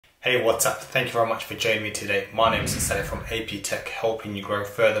Hey, what's up? Thank you very much for joining me today. My name is Sally from AP Tech, helping you grow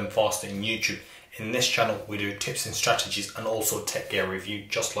further and faster in YouTube. In this channel, we do tips and strategies and also tech gear review,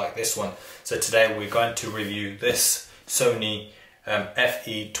 just like this one. So today we're going to review this Sony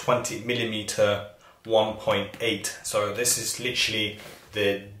FE 20mm 1.8. So this is literally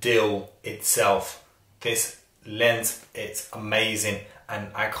the deal itself. This lens, it's amazing and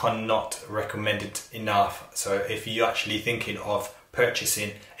I cannot recommend it enough. So if you're actually thinking of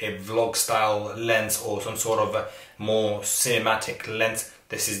purchasing a vlog style lens or some sort of a more cinematic lens,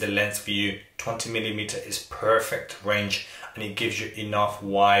 this is the lens for you. 20mm is perfect range and it gives you enough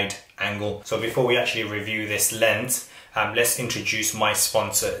wide angle. So before we actually review this lens, let's introduce my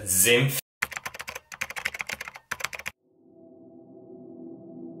sponsor, Zinf.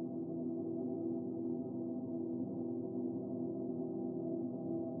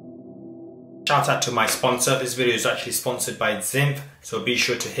 Shout out to my sponsor. This video is actually sponsored by Zinf, so be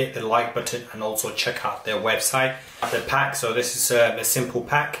sure to hit the like button and also check out their website. The pack, so this is a simple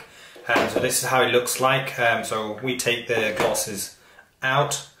pack, so this is how it looks like. So we take the glasses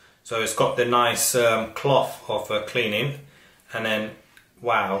out, so it's got the nice cloth of cleaning, and then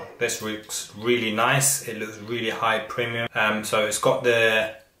wow, this looks really nice. It looks really high premium. So it's got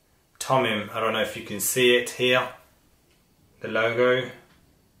the Tomim, I don't know if you can see it here, the logo.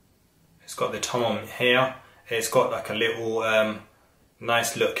 It's got the Tomim here. It's got like a little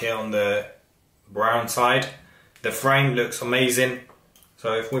nice look here on the brown side. The frame looks amazing.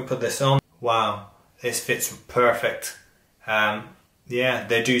 So if we put this on, wow, this fits perfect. Yeah,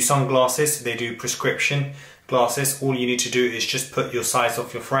 they do sunglasses, they do prescription glasses. All you need to do is just put your size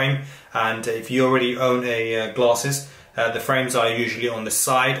of your frame, and if you already own a glasses, the frames are usually on the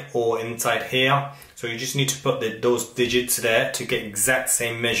side or inside here. So you just need to put those digits there to get exact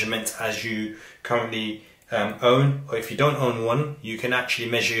same measurement as you currently own. Or if you don't own one, you can actually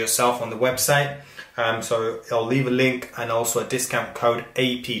measure yourself on the website. So I'll leave a link and also a discount code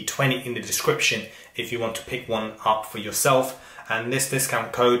AP20 in the description if you want to pick one up for yourself. And this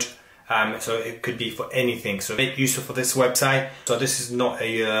discount code, so it could be for anything. So make use of this website. So this is not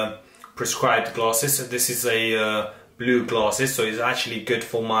a prescribed glasses. So this is a blue glasses. So it's actually good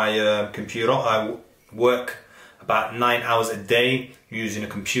for my computer. I work about 9 hours a day using a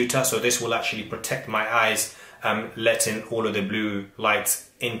computer, so this will actually protect my eyes, letting all of the blue lights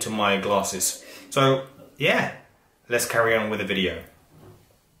into my glasses. So yeah, let's carry on with the video.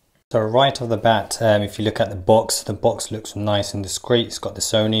 So right off the bat, if you look at the box looks nice and discreet. It's got the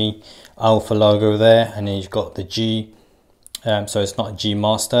Sony Alpha logo there, and then you've got the G, so it's not a G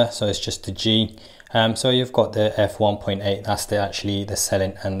Master, so it's just the G. So you've got the f1.8, that's actually the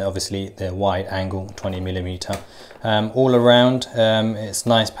selling, and obviously the wide angle 20mm. All around, it's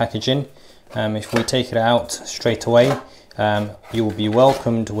nice packaging. If we take it out straight away, you will be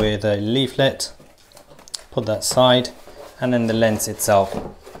welcomed with a leaflet. Put that side, and then the lens itself.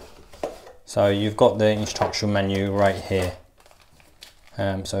 So you've got the instruction menu right here.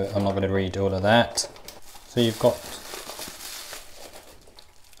 So I'm not going to read all of that. So you've got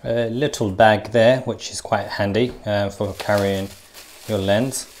a little bag there, which is quite handy for carrying your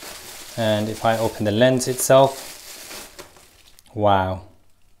lens. And if I open the lens itself, wow,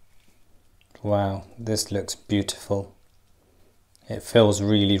 this looks beautiful. It feels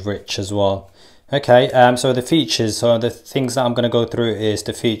really rich as well. Okay, so the features, so the things that I'm going to go through is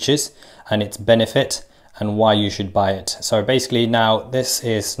the features and its benefit and why you should buy it. So basically, now this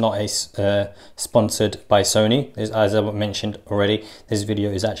is not a sponsored by Sony. As I mentioned already, this video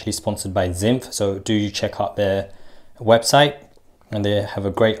is actually sponsored by Zinf, so do you check out their website, and they have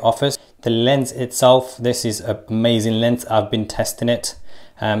a great offers. The lens itself, this is an amazing lens. I've been testing it.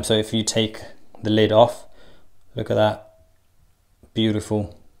 So if you take the lid off, look at that,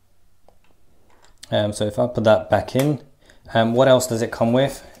 beautiful. So if I put that back in, what else does it come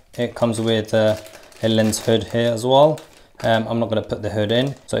with? It comes with a lens hood here as well. I'm not going to put the hood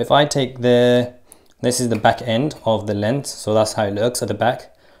in. So if I take this is the back end of the lens, so that's how it looks at the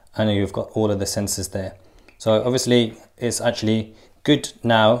back, and you've got all of the sensors there. So obviously it's actually good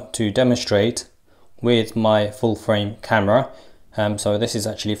now to demonstrate with my full frame camera. So this is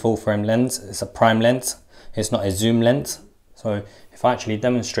actually full frame lens. It's a prime lens, it's not a zoom lens. So if I actually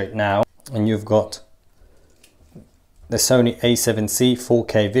demonstrate now, and you've got the Sony A7c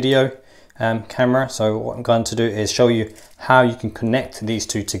 4K video camera. So what I'm going to do is show you how you can connect these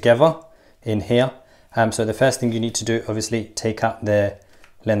two together in here. So the first thing you need to do, obviously, take out the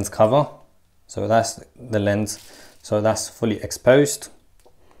lens cover. So that's the lens, so that's fully exposed.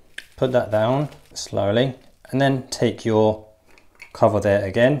 Put that down slowly, and then take your cover there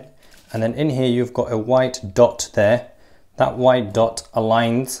again, and then in here you've got a white dot there. That white dot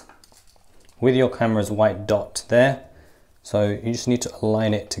aligns with your camera's white dot there. So you just need to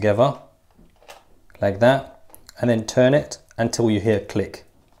align it together like that, and then turn it until you hear a click.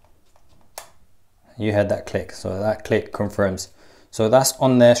 You heard that click, so that click confirms. So that's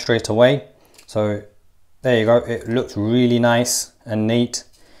on there straight away. So there you go, it looks really nice and neat.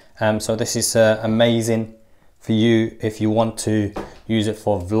 So this is amazing for you if you want to use it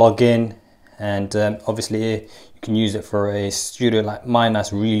for vlogging, and obviously you can use it for a studio like mine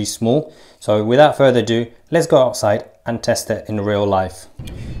that's really small. So without further ado, let's go outside and test it in real life.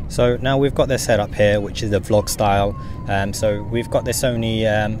 So now we've got this setup here, which is the vlog style. So we've got the Sony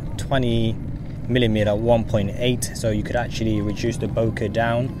 20mm 1.8, so you could actually reduce the bokeh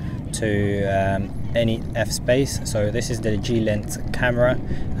down to any f-space. So this is the G-lens camera.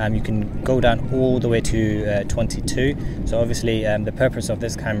 You can go down all the way to 22. So obviously the purpose of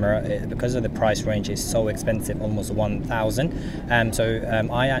this camera, because of the price range, is so expensive, almost 1,000. So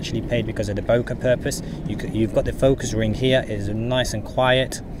I actually paid because of the bokeh purpose. You've got the focus ring here, it's nice and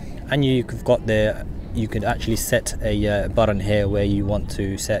quiet, and you've got the you could actually set a button here where you want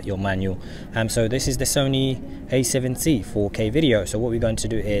to set your manual. So this is the Sony A7c 4K video. So what we're going to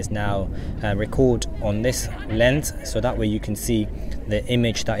do is now record on this lens, so that way you can see the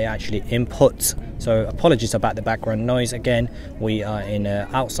image that it actually inputs. So apologies about the background noise. Again, we are in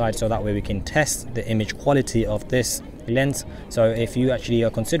outside, so that way we can test the image quality of this lens. So if you actually are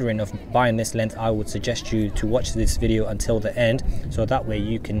considering of buying this lens, I would suggest you to watch this video until the end, so that way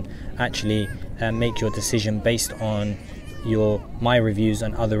you can actually make your decision based on my reviews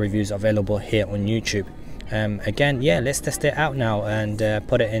and other reviews available here on YouTube. Again, yeah, let's test it out now and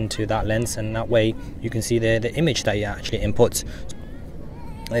put it into that lens, and that way you can see the image that it actually inputs.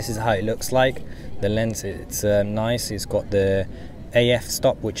 This is how it looks like. The lens, it's nice. It's got the AF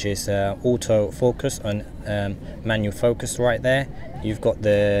stop, which is auto focus and manual focus right there. You've got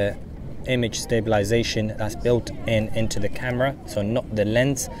the image stabilization that's built into the camera, so not the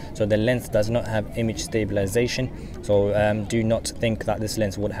lens. So the lens does not have image stabilization, so do not think that this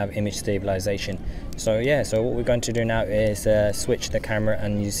lens would have image stabilization. So yeah, so what we're going to do now is switch the camera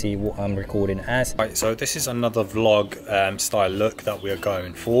and you see what I'm recording as. Right, so this is another vlog style look that we're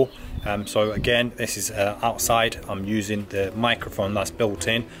going for. So again, this is outside. I'm using the microphone that's built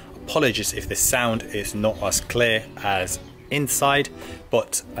in. Apologies if the sound is not as clear as inside,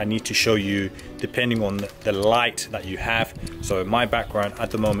 but I need to show you depending on the light that you have. So my background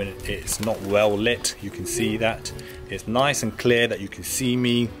at the moment is not well lit. You can see that it's nice and clear that you can see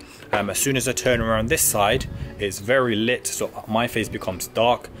me. As soon as I turn around this side, it's very lit, so my face becomes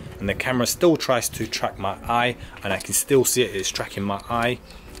dark, and the camera still tries to track my eye, and I can still see it's tracking my eye.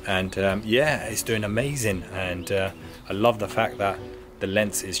 And yeah, it's doing amazing, and I love the fact that the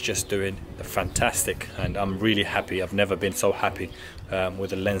lens is just doing fantastic, and I'm really happy. I've never been so happy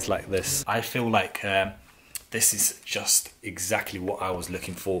with a lens like this. I feel like this is just exactly what I was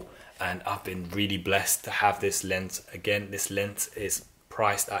looking for, and I've been really blessed to have this lens. Again, this lens is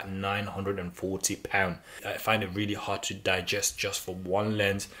priced at £940. I find it really hard to digest just for one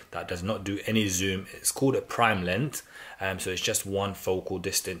lens that does not do any zoom. It's called a prime lens, so it's just one focal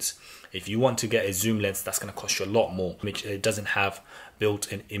distance. If you want to get a zoom lens, that's going to cost you a lot more. It doesn't have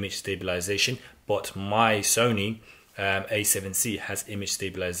built-in image stabilization, but my Sony A7c has image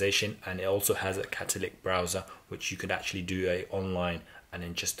stabilization, and it also has a catalytic browser, which you could actually do a online and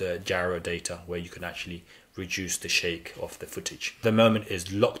then just a gyro data where you can actually reduce the shake of the footage. The moment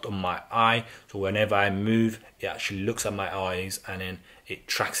is locked on my eye, so whenever I move, it actually looks at my eyes and then it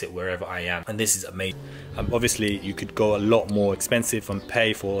tracks it wherever I am, and this is amazing. Obviously you could go a lot more expensive and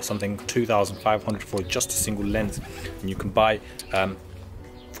pay for something 2,500 for just a single lens, and you can buy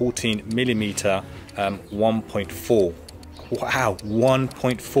 14mm 1.4. Wow,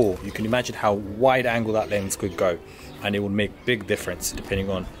 1.4. You can imagine how wide angle that lens could go, and it would make big difference depending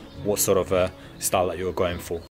on what sort of style that you're going for.